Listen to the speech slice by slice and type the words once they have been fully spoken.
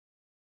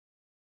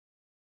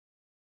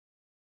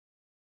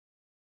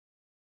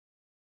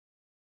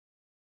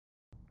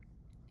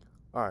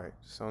Alright,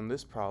 so in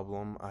this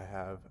problem I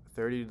have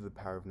 30 to the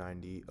power of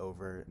 90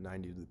 over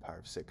 90 to the power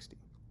of 60.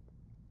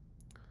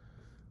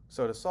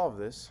 So to solve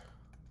this,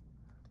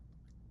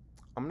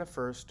 I'm going to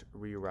first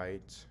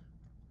rewrite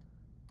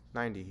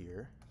 90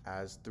 here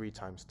as 3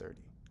 times 30.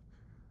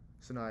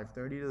 So now I have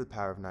 30 to the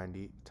power of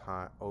 90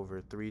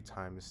 over 3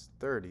 times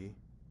 30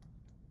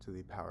 to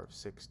the power of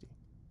 60.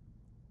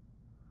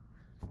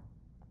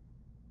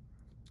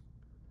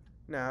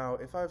 Now,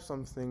 if I have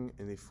something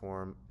in the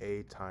form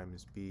a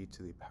times b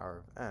to the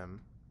power of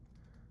m,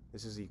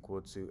 this is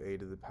equal to a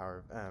to the power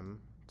of m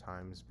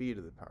times b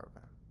to the power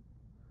of m.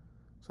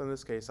 So in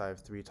this case, I have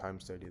 3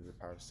 times 30 to the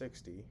power of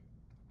 60,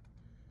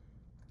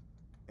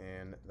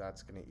 and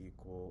that's going to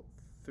equal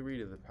 3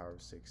 to the power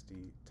of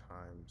 60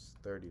 times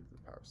 30 to the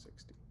power of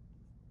 60.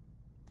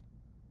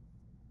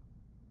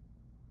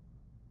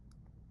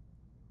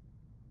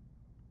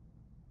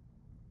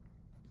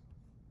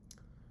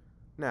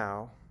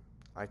 Now,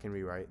 I can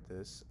rewrite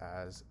this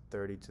as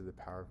 30 to the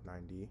power of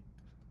 90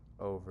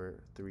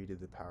 over 3 to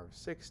the power of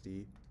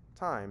 60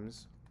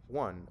 times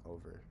 1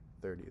 over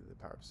 30 to the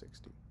power of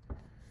 60.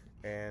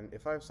 And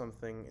if I have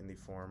something in the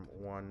form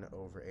 1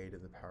 over a to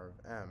the power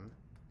of m,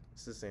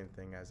 it's the same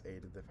thing as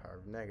a to the power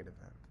of negative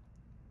m.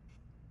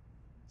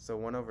 So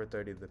 1 over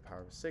 30 to the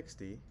power of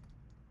 60,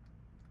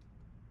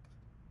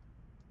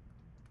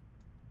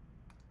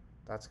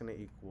 that's going to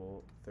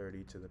equal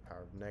 30 to the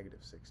power of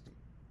negative 60.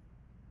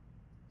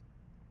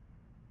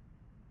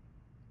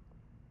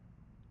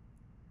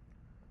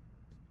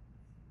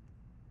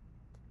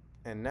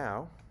 And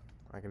now,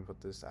 I can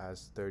put this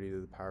as 30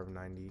 to the power of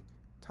 90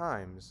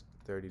 times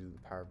 30 to the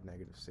power of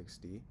negative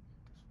 60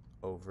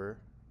 over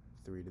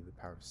 3 to the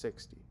power of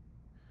 60.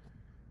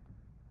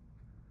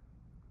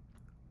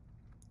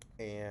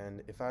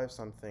 And if I have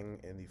something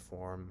in the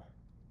form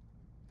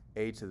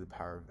a to the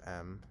power of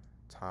m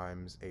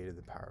times a to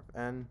the power of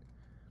n,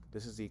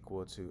 this is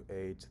equal to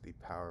a to the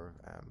power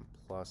of m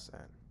plus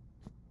n.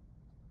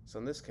 So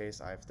in this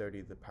case, I have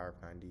 30 to the power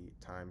of 90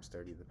 times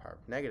 30 to the power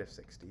of negative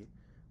 60.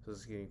 So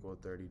this is going to equal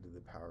 30 to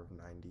the power of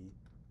 90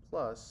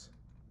 plus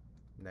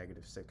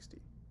negative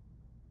 60.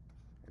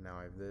 And now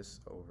I have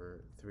this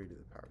over 3 to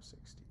the power of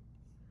 60.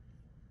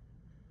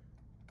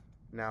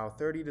 Now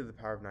 30 to the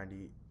power of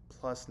 90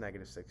 plus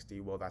negative 60,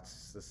 well,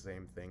 that's the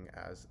same thing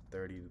as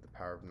 30 to the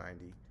power of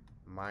 90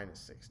 minus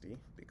 60,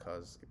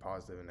 because a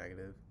positive and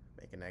negative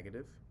make a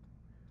negative.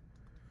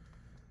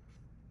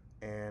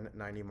 And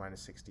 90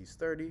 minus 60 is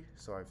 30,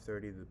 so I have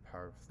 30 to the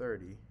power of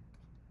 30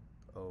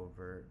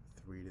 over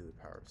 3 to the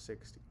power of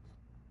 60.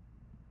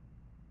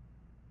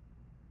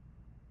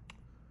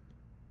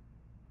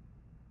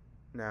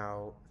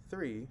 Now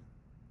 3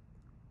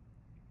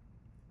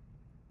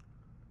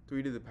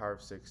 to the power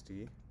of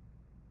 60,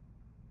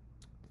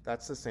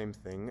 that's the same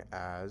thing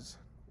as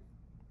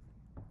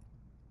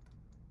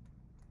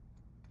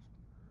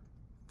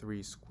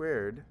 3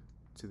 squared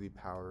to the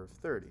power of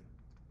 30.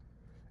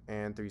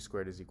 And 3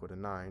 squared is equal to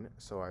 9,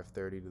 so I have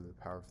 30 to the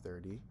power of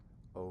 30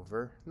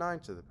 over 9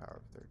 to the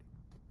power of 30.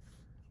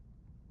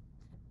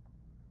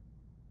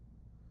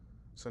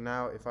 So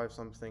now if I have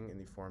something in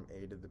the form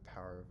a to the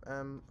power of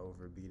m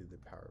over b to the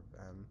power of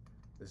m,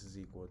 this is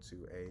equal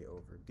to a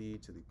over b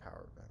to the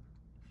power of m.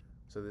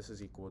 So this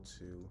is equal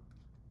to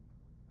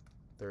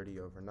 30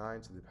 over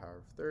 9 to the power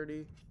of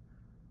 30,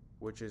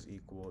 which is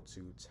equal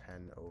to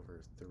 10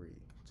 over 3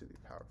 to the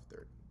power of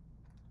 30.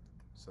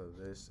 So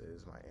this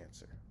is my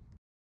answer.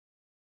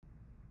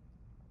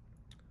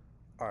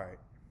 Alright,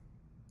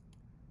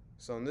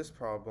 so in this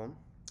problem,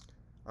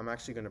 I'm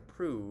actually going to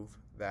prove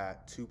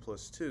that 2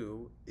 plus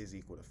 2 is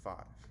equal to 5.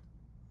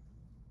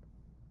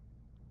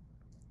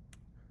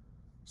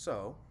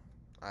 So,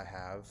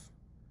 I'm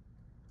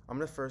going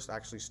to first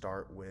actually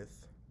start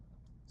with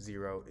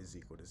 0 is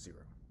equal to 0.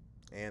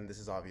 And this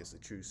is obviously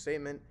a true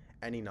statement.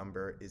 Any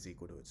number is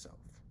equal to itself.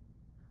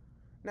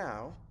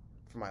 Now,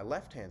 for my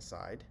left-hand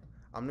side,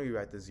 I'm going to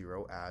rewrite the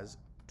 0 as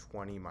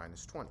 20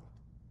 minus 20.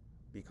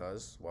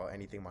 Because, well,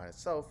 anything minus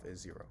itself is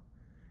 0.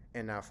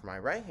 And now for my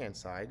right-hand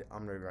side,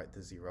 I'm going to rewrite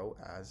the 0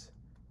 as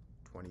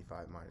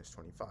 25 minus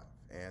 25.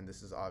 And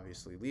this is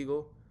obviously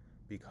legal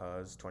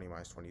because 20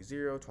 minus 20 is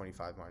 0,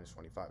 25 minus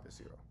 25 is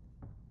 0.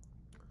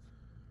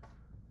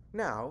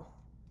 Now,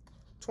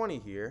 20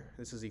 here,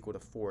 this is equal to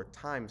 4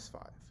 times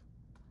 5.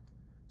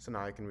 So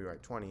now I can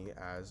rewrite 20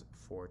 as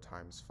 4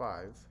 times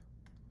 5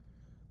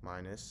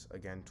 minus,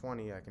 again,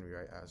 20 I can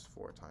rewrite as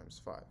 4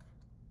 times 5.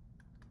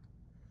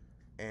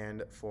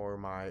 And for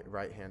my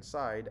right-hand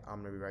side,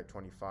 I'm going to rewrite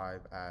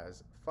 25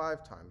 as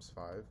 5 times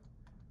 5.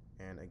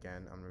 And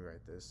again, I'm going to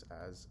write this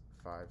as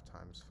 5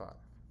 times 5.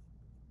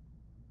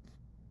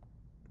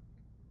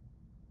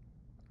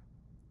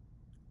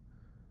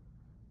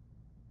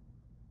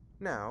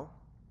 Now,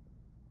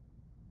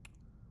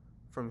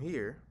 from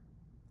here,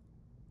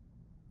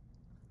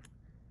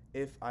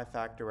 if I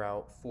factor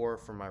out 4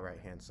 from my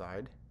right-hand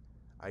side,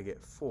 I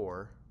get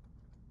 4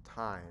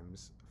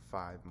 times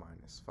 5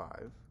 minus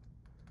 5.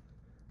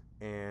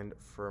 And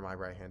for my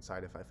right-hand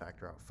side, if I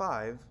factor out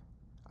 5,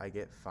 I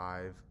get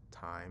 5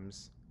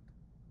 times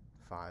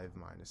 5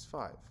 minus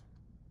 5.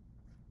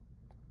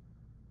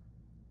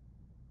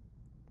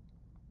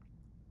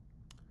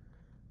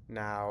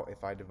 Now,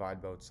 if I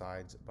divide both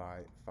sides by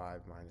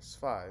 5 minus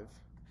 5,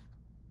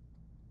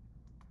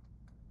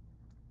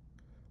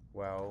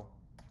 well,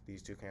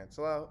 these two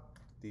cancel out,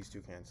 these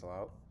two cancel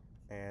out,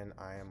 and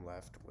I am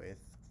left with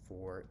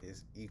 4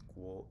 is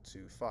equal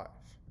to 5.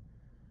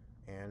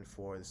 And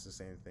 4 is the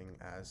same thing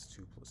as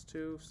 2 plus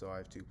 2, so I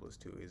have 2 plus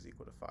 2 is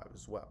equal to 5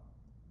 as well.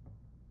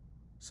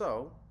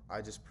 So,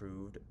 I just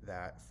proved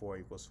that 4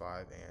 equals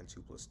 5 and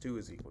 2 plus 2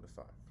 is equal to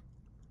 5.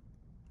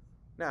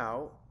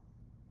 Now,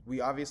 we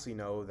obviously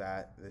know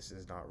that this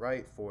is not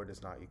right. 4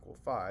 does not equal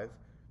 5.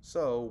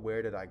 So,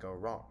 where did I go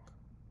wrong?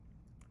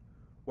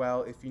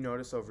 Well, if you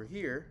notice over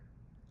here,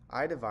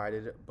 I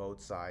divided both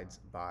sides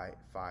by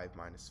 5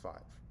 minus 5.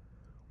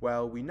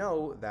 Well, we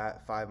know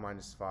that 5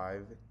 minus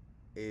 5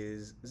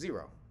 is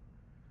 0.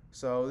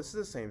 So this is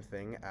the same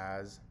thing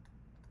as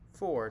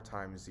 4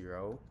 times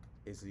 0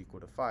 is equal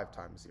to 5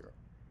 times 0.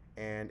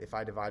 And if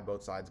I divide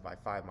both sides by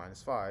 5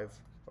 minus 5,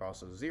 or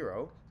also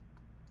 0,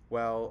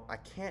 well, I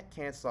can't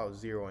cancel out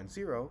 0 and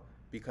 0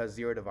 because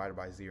 0 divided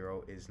by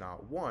 0 is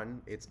not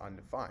 1, it's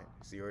undefined.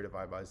 0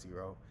 divided by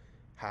 0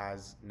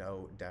 has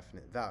no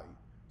definite value.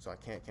 So I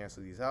can't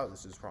cancel these out,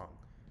 this is wrong.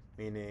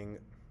 Meaning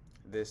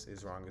this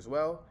is wrong as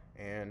well,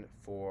 and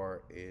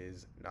 4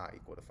 is not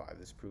equal to 5.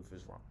 This proof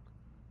is wrong.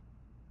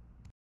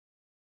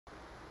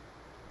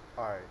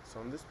 Alright,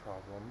 so in this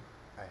problem,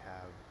 I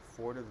have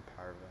 4 to the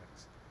power of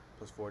x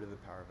plus 4 to the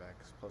power of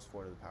x plus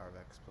 4 to the power of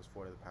x plus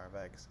 4 to the power of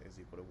x is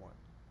equal to 1.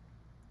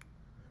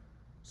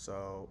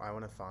 So I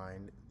want to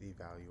find the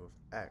value of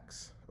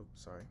x.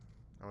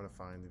 I want to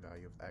find the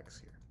value of x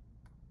here.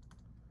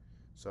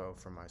 So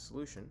for my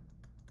solution,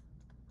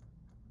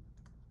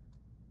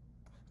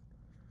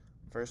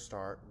 first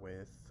start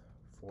with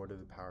 4 to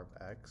the power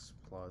of x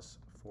plus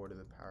 4 to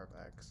the power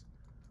of x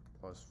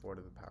plus 4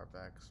 to the power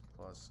of x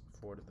plus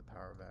 4 to the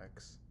power of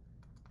x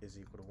is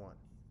equal to 1.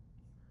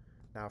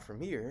 Now from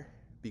here,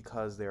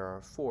 because there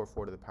are 4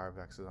 to the power of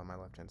x's on my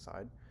left-hand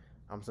side,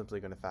 I'm simply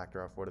going to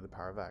factor out 4 to the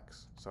power of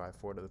x. So I have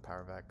 4 to the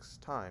power of x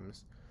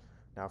times,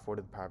 now 4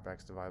 to the power of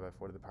x divided by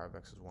 4 to the power of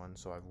x is 1,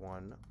 so I have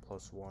 1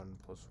 plus 1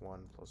 plus 1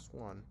 plus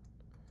 1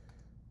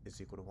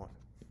 is equal to 1.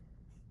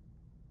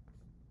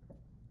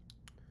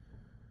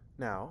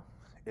 Now,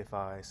 if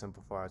I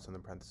simplify out some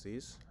of the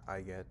parentheses,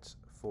 I get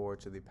 4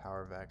 to the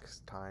power of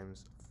x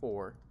times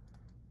 4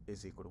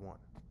 is equal to 1.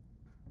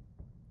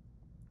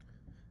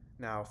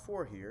 Now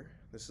 4 here,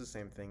 this is the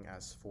same thing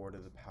as 4 to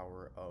the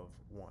power of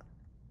 1.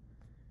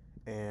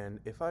 And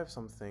if I have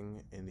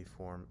something in the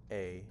form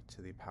a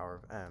to the power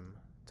of m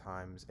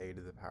times a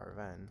to the power of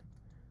n,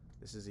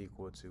 this is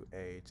equal to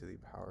a to the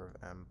power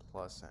of m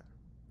plus n.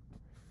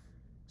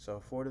 So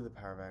 4 to the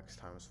power of x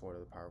times 4 to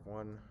the power of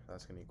 1,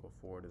 that's going to equal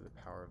 4 to the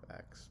power of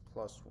x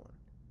plus 1.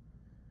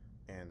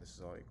 And this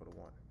is all equal to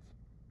 1.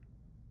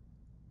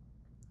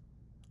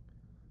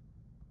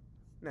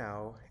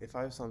 Now, if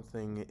I have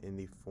something in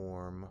the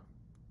form,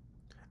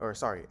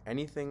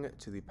 anything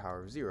to the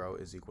power of 0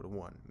 is equal to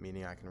 1,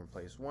 meaning I can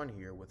replace 1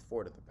 here with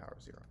 4 to the power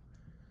of 0.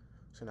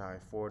 So now I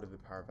have 4 to the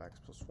power of x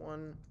plus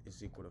 1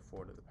 is equal to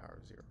 4 to the power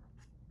of 0.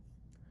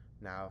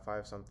 Now, if I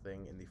have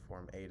something in the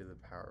form a to the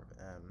power of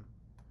m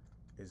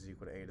is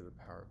equal to a to the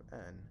power of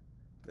n,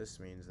 this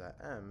means that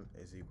m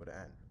is equal to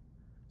n.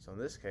 So in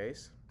this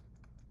case,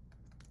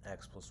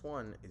 x plus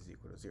 1 is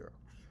equal to 0.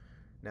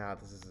 Now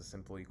this is a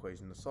simple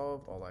equation to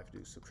solve. All I have to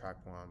do is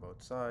subtract 1 on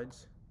both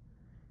sides,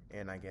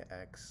 and I get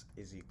x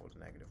is equal to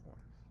negative 1.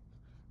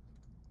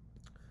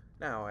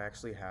 Now I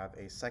actually have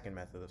a second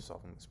method of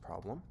solving this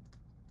problem.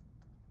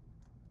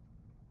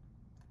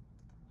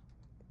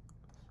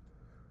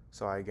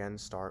 So I again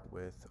start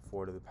with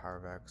 4 to the power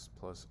of x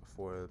plus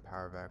 4 to the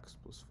power of x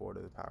plus 4 to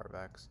the power of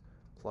x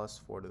plus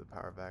 4 to the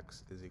power of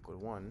x is equal to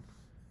 1.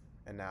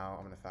 And now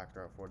I'm going to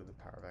factor out 4 to the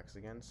power of x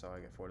again, so I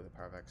get 4 to the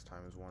power of x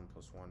times 1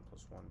 plus 1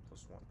 plus 1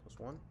 plus 1 plus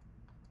 1.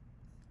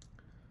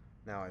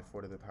 Now I have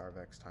 4 to the power of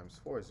x times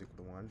 4 is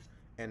equal to 1.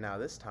 And now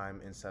this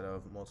time, instead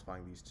of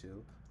multiplying these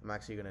two, I'm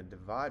actually going to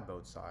divide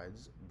both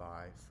sides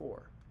by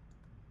 4.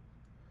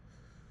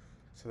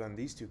 So then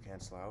these two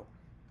cancel out.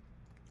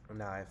 And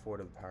now I have 4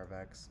 to the power of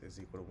x is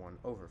equal to 1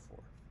 over 4.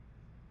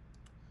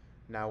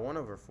 Now 1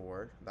 over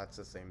 4, that's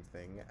the same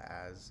thing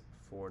as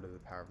 4 to the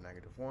power of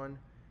negative 1.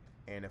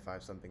 And if I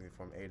have something in the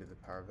form a to the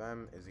power of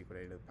m is equal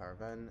to a to the power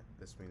of n,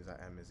 this means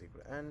that m is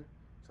equal to n.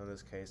 So in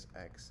this case,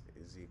 x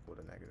is equal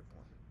to negative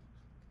 1.